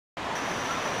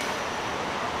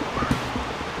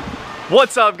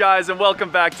What's up, guys, and welcome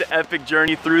back to Epic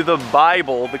Journey Through the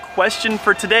Bible. The question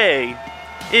for today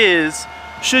is,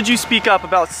 should you speak up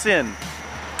about sin?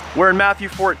 We're in Matthew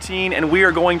 14, and we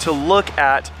are going to look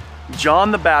at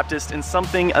John the Baptist and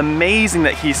something amazing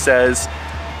that he says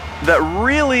that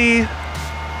really,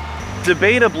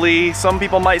 debatably, some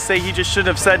people might say he just shouldn't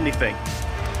have said anything.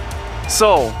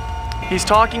 So, he's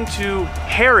talking to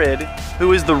Herod,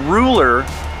 who is the ruler,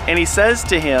 and he says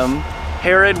to him,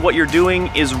 Herod, what you're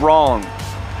doing is wrong.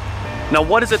 Now,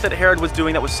 what is it that Herod was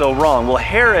doing that was so wrong? Well,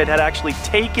 Herod had actually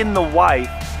taken the wife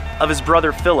of his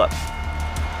brother Philip.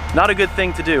 Not a good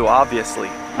thing to do, obviously,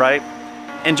 right?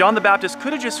 And John the Baptist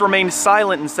could have just remained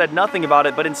silent and said nothing about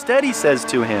it, but instead he says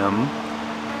to him,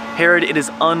 Herod, it is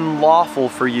unlawful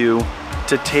for you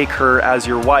to take her as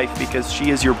your wife because she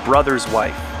is your brother's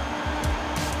wife.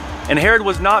 And Herod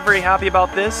was not very happy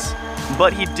about this,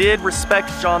 but he did respect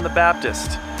John the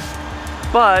Baptist.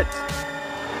 But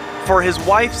for his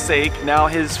wife's sake, now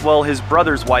his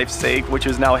brother's wife's sake, which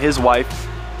is now his wife,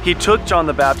 he took John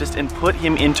the Baptist and put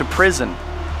him into prison.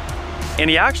 And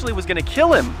he actually was going to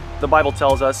kill him, the Bible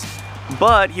tells us,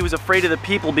 but he was afraid of the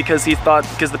people because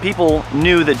the people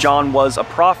knew that John was a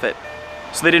prophet.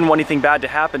 So they didn't want anything bad to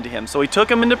happen to him. So he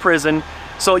took him into prison.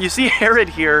 So you see Herod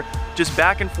here just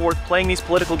back and forth playing these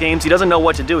political games. He doesn't know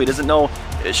what to do. He doesn't know,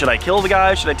 should I kill the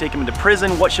guy? Should I take him into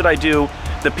prison? What should I do?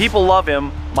 The people love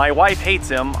him. My wife hates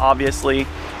him, obviously.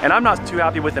 And I'm not too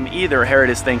happy with him either, Herod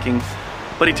is thinking.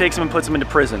 But he takes him and puts him into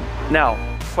prison. Now,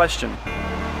 question.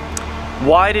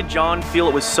 Why did John feel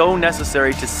it was so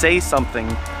necessary to say something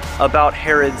about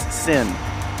Herod's sin?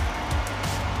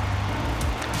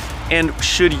 And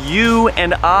should you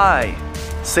and I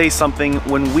say something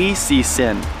when we see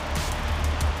sin?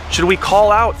 Should we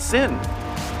call out sin?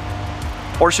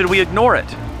 Or should we ignore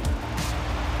it?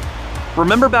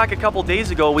 Remember back a couple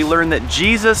days ago, we learned that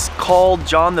Jesus called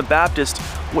John the Baptist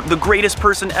the greatest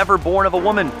person ever born of a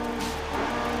woman.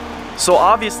 So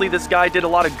obviously this guy did a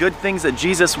lot of good things that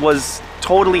Jesus was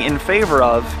totally in favor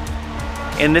of,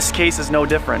 and this case is no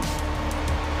different.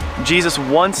 Jesus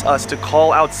wants us to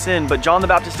call out sin, but John the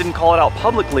Baptist didn't call it out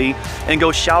publicly and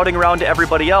go shouting around to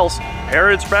everybody else,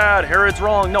 Herod's bad, Herod's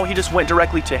wrong. No, he just went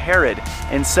directly to Herod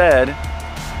and said,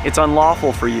 it's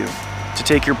unlawful for you to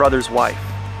take your brother's wife.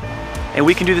 And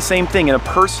we can do the same thing in a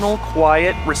personal,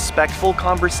 quiet, respectful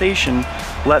conversation.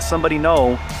 Let somebody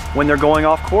know when they're going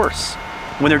off course,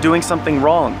 when they're doing something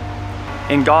wrong.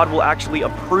 And God will actually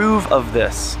approve of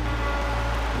this.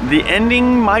 The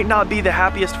ending might not be the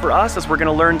happiest for us, as we're going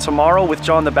to learn tomorrow with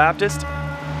John the Baptist,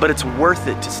 but it's worth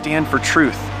it to stand for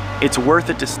truth. It's worth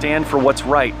it to stand for what's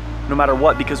right, no matter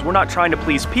what, because we're not trying to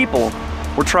please people,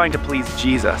 we're trying to please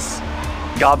Jesus.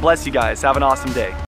 God bless you guys. Have an awesome day.